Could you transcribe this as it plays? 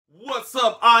What's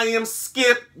up? I am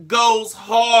Skip Goes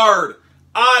Hard.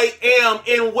 I am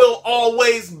and will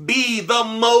always be the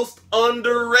most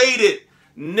underrated,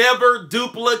 never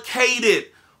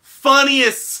duplicated,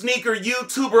 funniest sneaker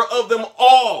YouTuber of them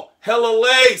all. Hella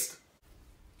laced.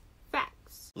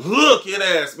 Facts. Look at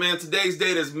ass, man. Today's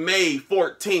date is May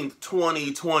 14th,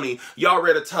 2020. Y'all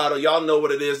read the title. Y'all know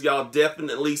what it is. Y'all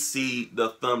definitely see the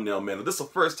thumbnail, man. If this is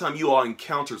the first time you all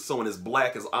encountered someone as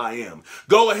black as I am,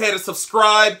 go ahead and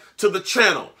subscribe to the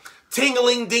channel.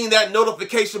 Ting-a-ling-ding that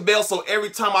notification bell so every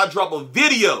time I drop a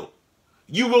video,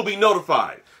 you will be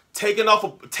notified. Take it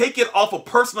off of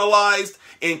personalized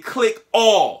and click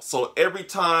all. So every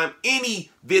time any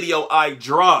video I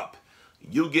drop,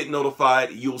 you'll get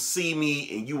notified, you'll see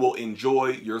me, and you will enjoy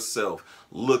yourself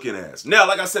looking ass. Now,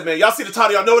 like I said, man, y'all see the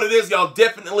title, y'all know what it is, y'all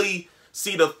definitely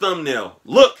see the thumbnail.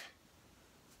 Look,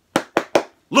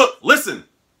 listen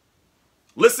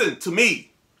to me.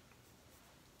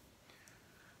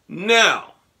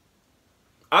 Now,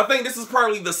 I think this is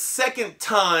probably the second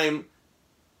time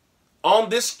on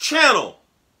this channel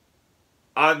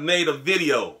I've made a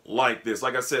video like this.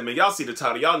 Like I said, man, y'all see the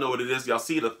title, y'all know what it is, y'all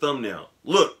see the thumbnail.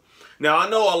 Look. Now, I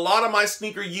know a lot of my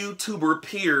sneaker YouTuber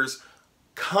peers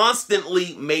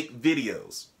constantly make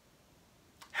videos.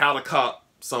 How to cop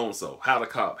so-and-so. How to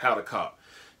cop.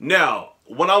 Now,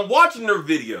 when I'm watching their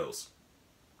videos,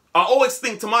 I always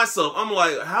think to myself, I'm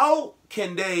like, how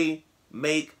can they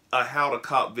make a how to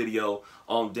cop video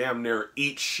on damn near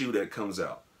each shoe that comes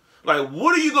out? Like,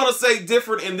 what are you going to say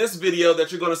different in this video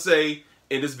that you're going to say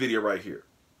in this video right here?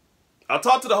 I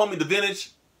talked to the homie, The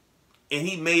Vintage, and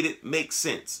he made it make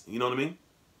sense. You know what I mean?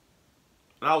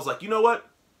 And I was like, you know what?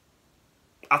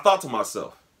 I thought to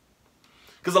myself,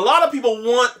 because a lot of people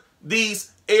want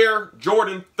these Air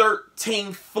Jordan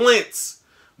 13 Flints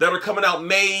that are coming out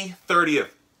May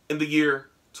 30th in the year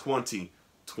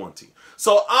 2020.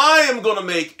 So I am going to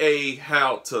make a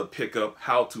how to pick up,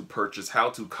 how to purchase, how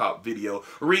to cop video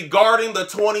regarding the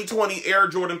 2020 Air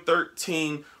Jordan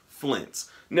 13 Flints.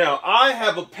 Now, I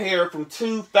have a pair from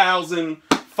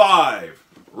 2005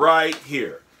 right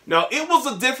here. Now, it was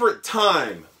a different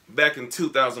time back in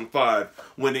 2005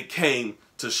 when it came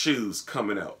to shoes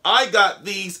coming out. I got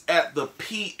these at the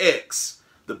PX,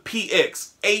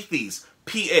 Atheist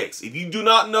PX. If you do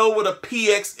not know what a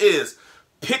PX is,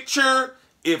 picture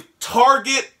if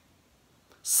Target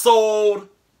sold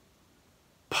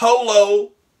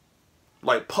polo,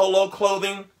 like polo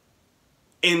clothing,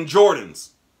 in Jordans.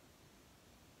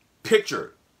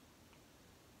 Picture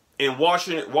it. In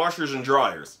washers and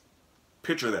dryers.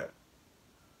 Picture that.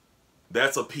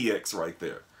 That's a PX right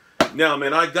there. Now,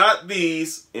 man, I got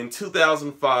these in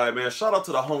 2005, man. Shout out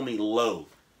to the homie Low.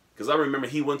 Because I remember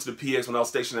he went to the PX when I was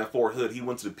stationed at Fort Hood. He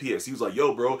went to the PX. He was like,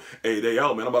 yo, bro, hey, they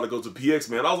out, man. I'm about to go to the PX,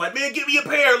 man. I was like, man, give me a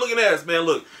pair. Look at that, man.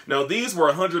 Look. Now, these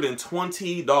were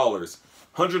 $120.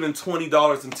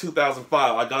 $120 in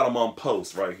 2005. I got them on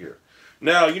post right here.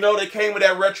 Now, you know, they came with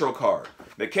that retro card.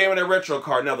 Now,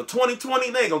 the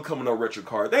 2020, they ain't gonna come with no retro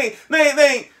card. They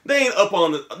ain't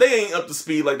up to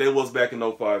speed like they was back in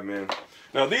 05, man.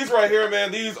 Now, these right here,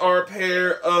 man, these are a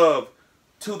pair of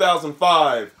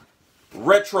 2005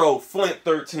 retro Flint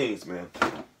 13s, man.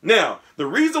 Now, the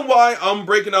reason why I'm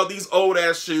breaking out these old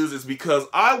ass shoes is because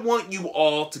I want you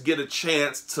all to get a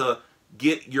chance to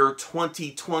get your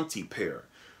 2020 pair.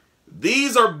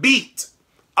 These are beat.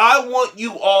 I want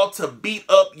you all to beat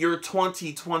up your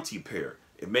 2020 pair.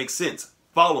 It makes sense.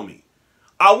 Follow me.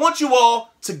 I want you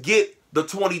all to get the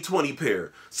 2020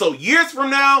 pair. So years from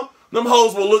now, them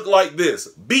hoes will look like this.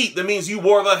 Beat, that means you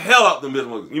wore the hell out the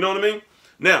middle. You know what I mean?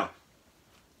 Now,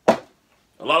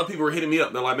 a lot of people are hitting me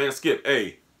up. They're like, man, Skip,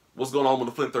 hey, what's going on with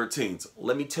the Flint 13s?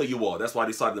 Let me tell you all. That's why I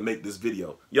decided to make this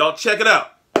video. Y'all check it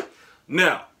out.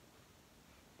 Now,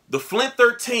 the Flint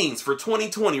 13s for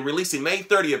 2020, releasing May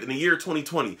 30th in the year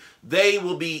 2020, they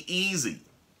will be easy.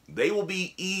 They will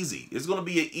be easy. It's going to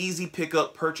be an easy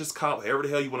pickup, purchase, cop, however the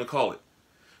hell you want to call it.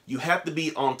 You have to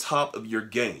be on top of your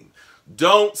game.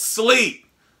 Don't sleep.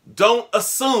 Don't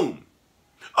assume.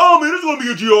 Oh, man, it's going to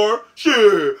be a GR. Shit.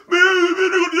 Man, you're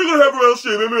going to have around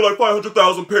shit, man, maybe like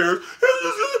 500,000 pairs.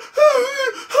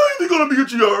 How is it going to be a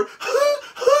GR?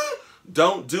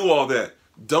 Don't do all that.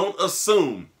 Don't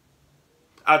assume.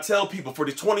 I tell people for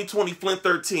the 2020 Flint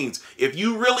 13s, if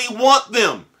you really want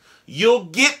them, you'll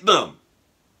get them.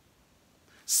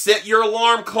 Set your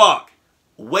alarm clock.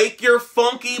 Wake your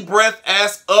funky breath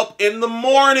ass up in the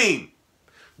morning.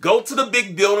 Go to the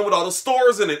big building with all the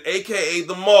stores in it, aka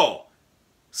the mall.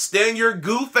 Stand your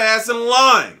goof ass in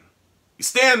line. You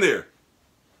stand there.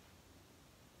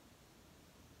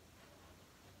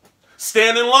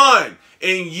 Stand in line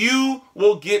and you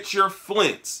will get your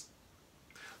Flints.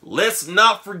 Let's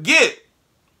not forget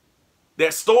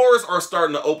that stores are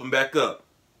starting to open back up.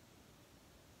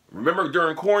 Remember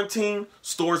during quarantine,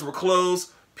 stores were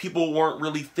closed. People weren't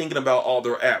really thinking about all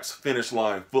their apps. Finish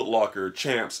Line, Foot Locker,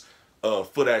 Champs,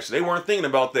 Foot Action. They weren't thinking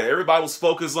about that. Everybody was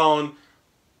focused on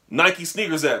Nike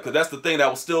sneakers app, because that's the thing that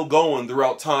was still going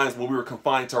throughout times when we were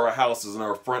confined to our houses and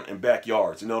our front and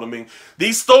backyards. You know what I mean?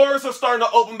 These stores are starting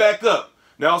to open back up.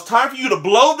 Now it's time for you to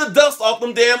blow the dust off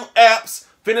them damn apps.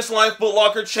 Finish Line, Foot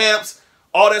Locker, Champs,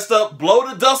 all that stuff. Blow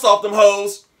the dust off them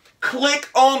hoes. Click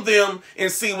on them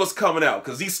and see what's coming out,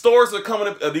 because these stores are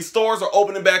coming. These stores are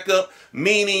opening back up,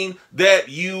 meaning that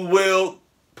you will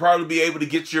probably be able to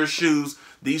get your shoes.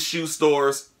 These shoe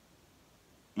stores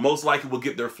most likely will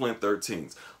get their Flint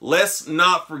 13s. Let's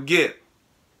not forget,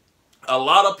 a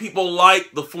lot of people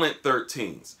like the Flint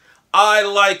 13s. I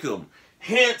like them.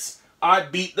 Hence, I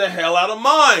beat the hell out of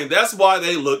mine. That's why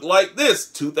they look like this.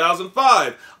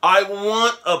 2005. I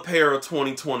want a pair of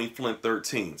 2020 Flint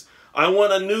 13s. I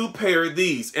want a new pair of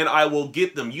these, and I will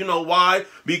get them. You know why?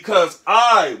 Because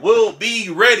I will be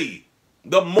ready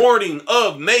the morning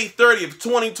of May 30th,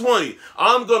 2020.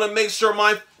 I'm going to make sure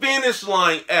my Finish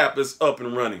Line app is up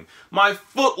and running. My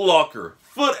Foot Locker,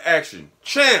 Foot Action,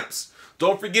 Champs.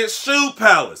 Don't forget Shoe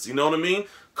Palace. You know what I mean?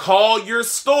 Call your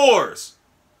stores.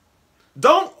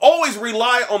 Don't always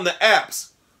rely on the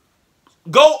apps.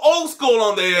 Go old school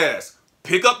on their ass.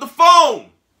 Pick up the phone.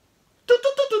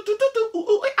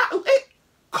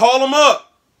 Call them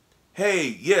up. Hey,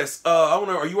 yes, I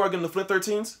wonder, are you getting the Flint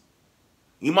 13s?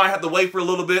 You might have to wait for a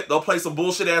little bit. They'll play some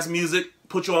bullshit ass music,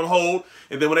 put you on hold,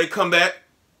 and then when they come back,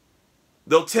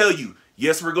 they'll tell you,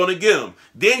 yes, we're going to get them.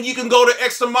 Then you can go the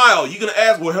extra mile. You can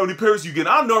ask, well, how many pairs you get?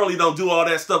 I normally don't do all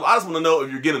that stuff. I just want to know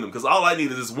if you're getting them, because all I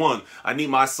need is this one. I need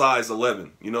my size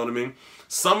 11. You know what I mean?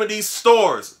 Some of these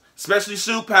stores, especially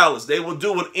Shoe Palace, they will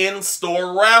do an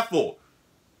in-store raffle.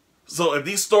 So if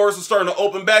these stores are starting to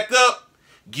open back up,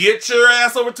 get your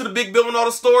ass over to the big building, all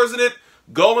the stores in it.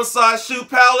 Go inside Shoe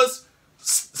Palace.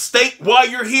 State why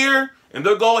you're here, and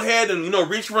they'll go ahead and, you know,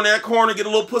 reach from that corner, get a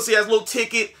little pussy-ass little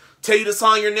ticket, tell you to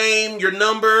sign your name, your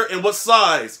number, and what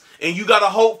size. And you got to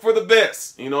hope for the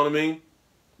best. You know what I mean?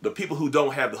 The people who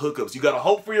don't have the hookups, you got to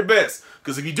hope for your best.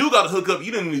 Because if you do got a hookup,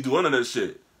 you didn't need to do none of that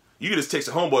shit. You can just text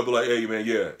your homeboy and be like, hey, man,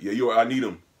 I need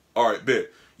them. All right, bet.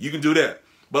 You can do that.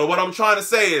 But what I'm trying to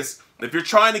say is, if you're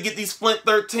trying to get these Flint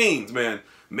 13s, man,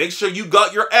 make sure you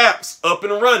got your apps up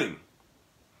and running.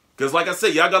 Because like I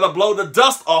said, y'all got to blow the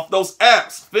dust off those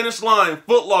apps. Finish Line,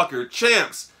 Foot Locker,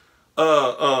 Champs,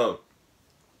 Foot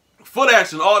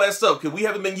Action, all that stuff. Because we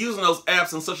haven't been using those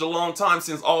apps in such a long time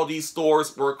since all these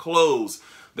stores were closed.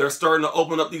 They're starting to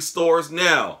open up these stores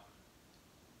now.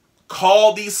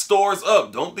 Call these stores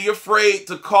up. Don't be afraid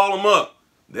to call them up.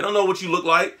 They don't know what you look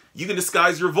like. You can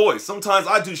disguise your voice. Sometimes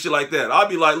I do shit like that. I'll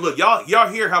be like, look, y'all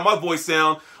hear how my voice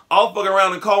sound. I'll fuck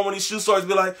around and call one of these shoe stores and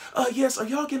be like, yes, are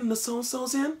y'all getting the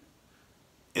so-and-sos in?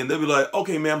 And they'll be like,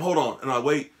 okay, ma'am, hold on. And I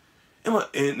wait. And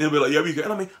they'll be like, yeah, we good.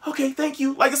 And I mean, okay, thank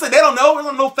you. Like I said, they don't know. They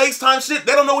don't know FaceTime shit.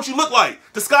 They don't know what you look like.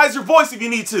 Disguise your voice if you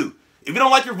need to. If you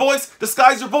don't like your voice,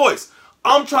 disguise your voice.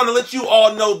 I'm trying to let you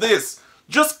all know this.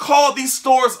 Just call these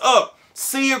stores up.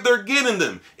 See if they're getting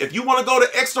them. If you want to go the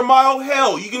extra mile,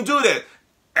 hell, you can do that.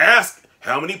 Ask,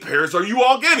 how many pairs are you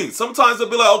all getting? Sometimes they'll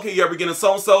be like, okay, yeah, we're getting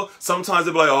so-and-so. Sometimes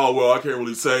they'll be like, oh, well, I can't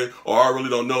really say, or I really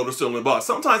don't know. They're still in the box.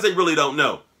 Sometimes they really don't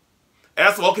know.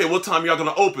 Ask them, okay, what time y'all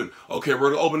going to open? Okay,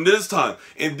 we're going to open this time.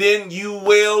 And then you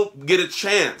will get a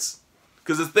chance.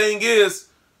 Because the thing is,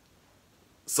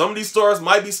 some of these stores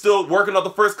might be still working on the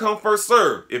first come, first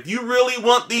serve. If you really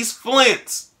want these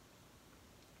Flints,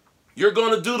 you're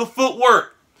going to do the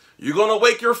footwork. You're going to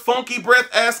wake your funky breath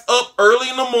ass up early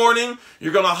in the morning.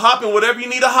 You're going to hop in whatever you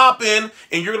need to hop in.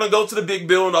 And you're going to go to the big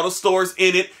building, all the stores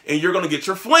in it. And you're going to get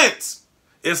your Flints.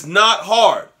 It's not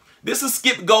hard. This is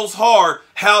Skip Goes Hard,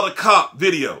 how to cop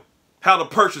video. How to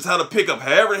purchase, how to pick up,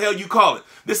 however the hell you call it.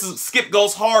 This is Skip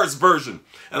Goes Hard's version.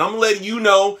 And I'm letting you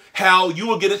know how you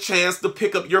will get a chance to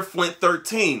pick up your Flint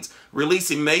 13s.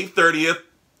 Releasing May 30th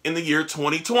in the year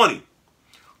 2020.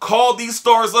 Call these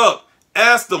stores up.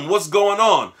 Ask them what's going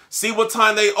on. See what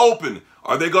time they open.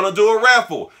 Are they going to do a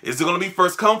raffle? Is it going to be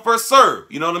first come, first serve?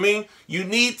 You know what I mean? You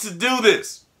need to do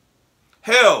this.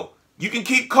 Hell, you can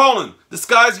keep calling.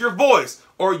 Disguise your voice.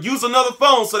 Or use another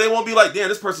phone so they won't be like, damn,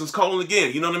 this person's calling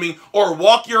again. You know what I mean? Or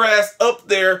walk your ass up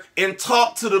there and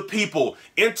talk to the people.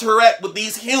 Interact with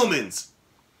these humans.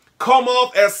 Come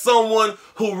off as someone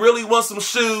who really wants some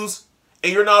shoes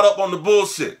and you're not up on the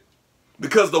bullshit.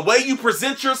 Because the way you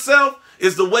present yourself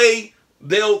is the way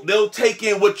they'll take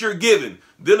in what you're giving.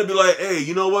 Then they'll be like, hey,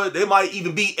 you know what? They might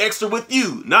even be extra with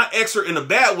you. Not extra in a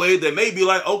bad way. They may be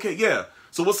like, okay, yeah,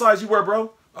 So what size you wear,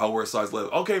 bro? I wear size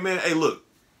 11. Okay, man. Hey, look.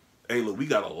 Hey, look, we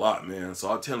got a lot, man. So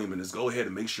I'll tell him, man, just go ahead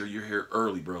and make sure you're here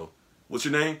early, bro. What's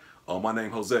your name? Oh, my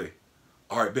name Jose.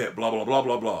 All right, bet. Blah, blah, blah,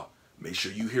 blah, blah. Make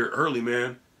sure you here early,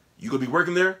 man. You gonna be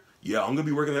working there? Yeah, I'm gonna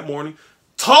be working that morning.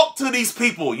 Talk to these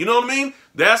people, you know what I mean?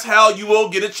 That's how you will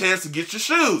get a chance to get your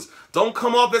shoes. Don't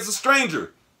come off as a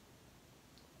stranger.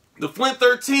 The Flint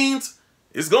 13s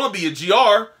is gonna be a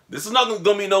GR. This is not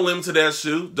gonna be no limited ass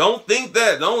shoe. Don't think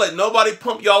that. Don't let nobody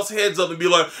pump y'all's heads up and be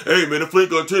like, hey man, the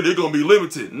Flint 13, they're gonna be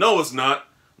limited. No, it's not.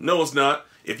 No, it's not.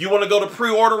 If you wanna go to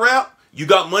pre-order route, you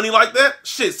got money like that,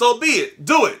 shit, so be it.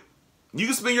 Do it. You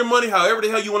can spend your money however the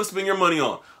hell you wanna spend your money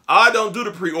on. I don't do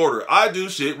the pre-order. I do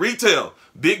shit retail.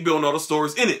 Big bill and all the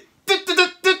stores in it.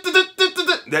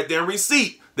 That damn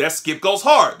receipt. That skip goes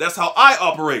hard. That's how I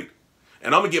operate.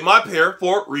 And I'm going to get my pair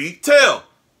for retail.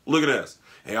 Look at this.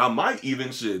 Hey, I might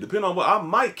even shit. Depending on what, I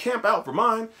might camp out for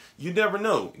mine. You never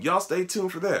know. Y'all stay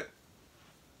tuned for that.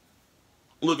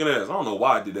 Look at this. I don't know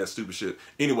why I did that stupid shit.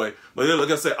 Anyway, but then,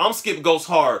 like I said, I'm Skip Goes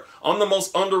Hard. I'm the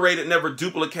most underrated, never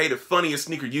duplicated, funniest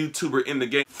sneaker YouTuber in the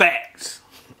game. Facts.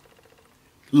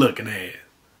 Looking at it.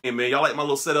 Hey man, y'all like my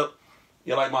little setup?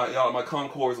 Y'all like my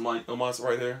Concords and my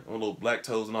right here, my little black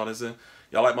toes and all this in.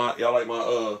 Y'all like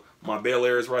my Bel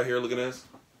Airs right here. Look at this.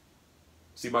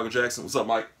 See Michael Jackson. What's up,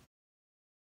 Mike?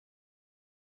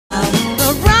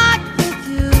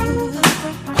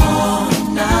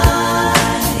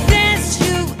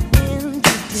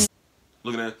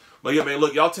 Look at that. But yeah, man,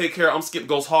 look, y'all take care. I'm Skip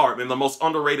Goes Hard, man. The most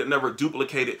underrated, never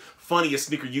duplicated, funniest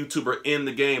sneaker YouTuber in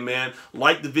the game, man.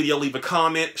 Like the video, leave a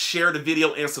comment, share the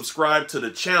video, and subscribe to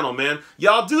the channel, man.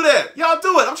 Y'all do that. Y'all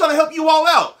do it. I'm trying to help you all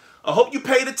out. I hope you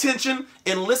paid attention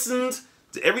and listened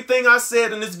to everything I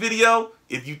said in this video.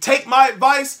 If you take my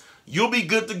advice, you'll be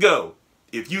good to go.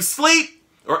 If you sleep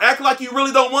or act like you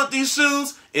really don't want these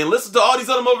shoes and listen to all these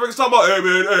other motherfuckers talking about, hey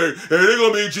man, hey, they're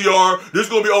gonna be GR, this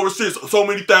gonna be over so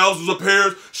many thousands of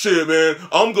pairs, shit man,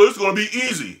 I'm good, it's gonna be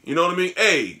easy, you know what I mean?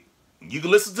 Hey, you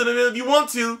can listen to them if you want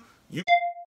to,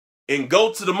 and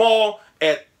go to the mall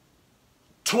at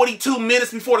 22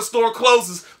 minutes before the store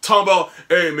closes, talking about,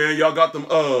 hey man, y'all got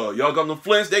them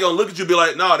Flints, they gonna look at you and be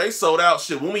like, nah, they sold out,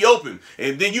 shit, when we open,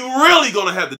 and then you really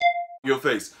gonna have the in your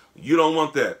face. You don't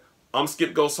want that. I'm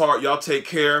Skip Goes Hard. Y'all take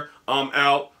care. I'm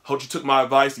out. Hope you took my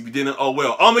advice. If you didn't, oh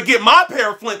well. I'm going to get my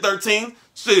pair of Flint 13.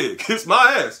 Shit, kiss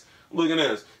my ass. Look at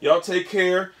this. Y'all take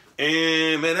care.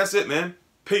 And, man, that's it, man.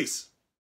 Peace.